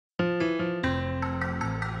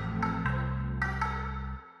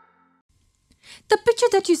The picture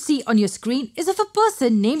that you see on your screen is of a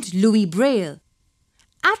person named Louis Braille.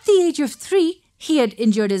 At the age of 3, he had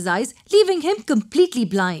injured his eyes, leaving him completely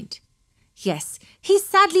blind. Yes, he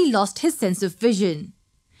sadly lost his sense of vision.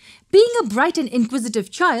 Being a bright and inquisitive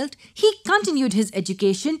child, he continued his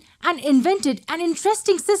education and invented an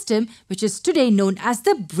interesting system which is today known as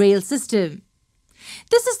the Braille system.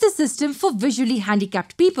 This is the system for visually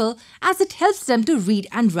handicapped people as it helps them to read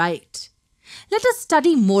and write. Let us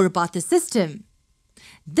study more about the system.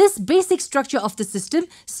 This basic structure of the system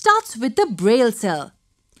starts with the Braille cell.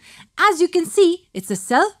 As you can see, it's a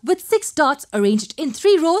cell with 6 dots arranged in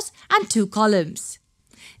 3 rows and 2 columns.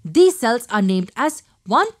 These cells are named as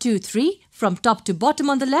 1, 2, 3 from top to bottom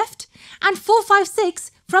on the left and 4, 5,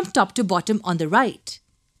 6 from top to bottom on the right.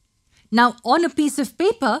 Now on a piece of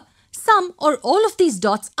paper, some or all of these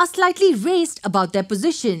dots are slightly raised about their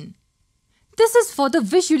position. This is for the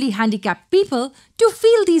visually handicapped people to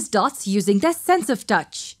feel these dots using their sense of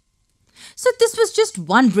touch. So this was just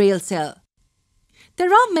one Braille cell.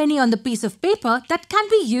 There are many on the piece of paper that can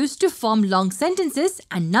be used to form long sentences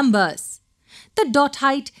and numbers. The dot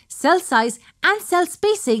height, cell size and cell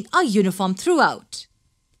spacing are uniform throughout.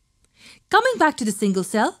 Coming back to the single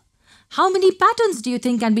cell, how many patterns do you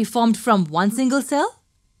think can be formed from one single cell?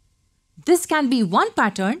 This can be one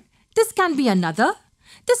pattern, this can be another,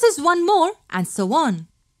 this is one more and so on.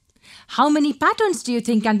 How many patterns do you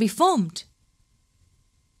think can be formed?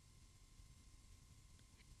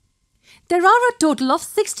 There are a total of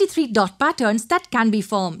 63 dot patterns that can be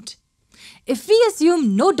formed. If we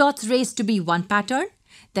assume no dots raised to be one pattern,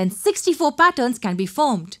 then 64 patterns can be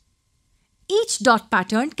formed. Each dot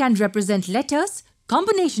pattern can represent letters,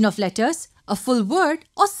 combination of letters, a full word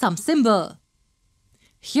or some symbol.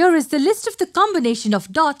 Here is the list of the combination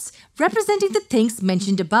of dots representing the things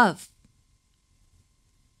mentioned above.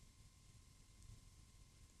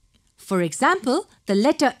 For example, the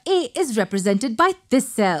letter A is represented by this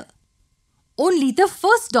cell. Only the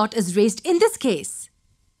first dot is raised in this case.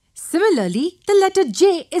 Similarly, the letter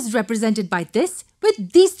J is represented by this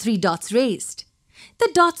with these 3 dots raised.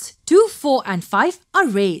 The dots 2, 4 and 5 are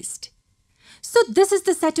raised. So this is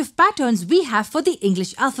the set of patterns we have for the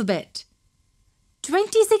English alphabet.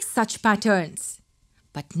 26 such patterns.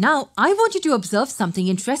 But now I want you to observe something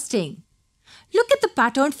interesting. Look at the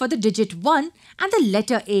pattern for the digit 1 and the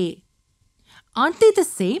letter A. Aren't they the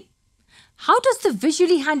same? How does the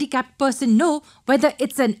visually handicapped person know whether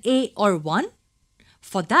it's an A or 1?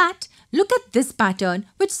 For that, look at this pattern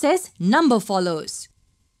which says number follows.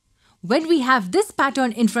 When we have this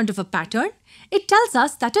pattern in front of a pattern, it tells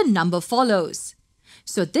us that a number follows.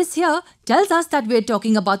 So this here tells us that we are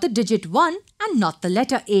talking about the digit 1 and not the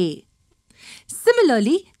letter A.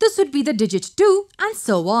 Similarly, this would be the digit 2 and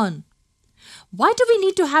so on. Why do we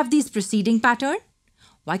need to have these preceding patterns?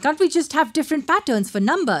 Why can't we just have different patterns for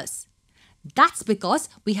numbers? That's because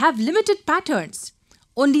we have limited patterns.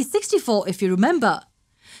 Only 64 if you remember.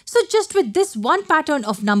 So just with this one pattern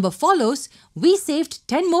of number follows, we saved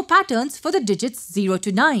 10 more patterns for the digits 0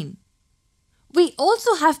 to 9. We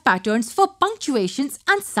also have patterns for punctuations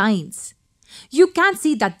and signs. You can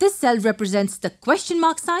see that this cell represents the question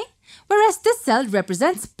mark sign, whereas this cell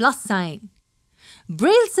represents plus sign.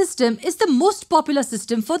 Braille system is the most popular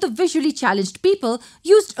system for the visually challenged people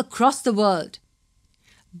used across the world.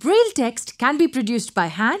 Braille text can be produced by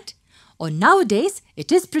hand, or nowadays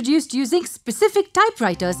it is produced using specific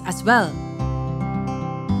typewriters as well.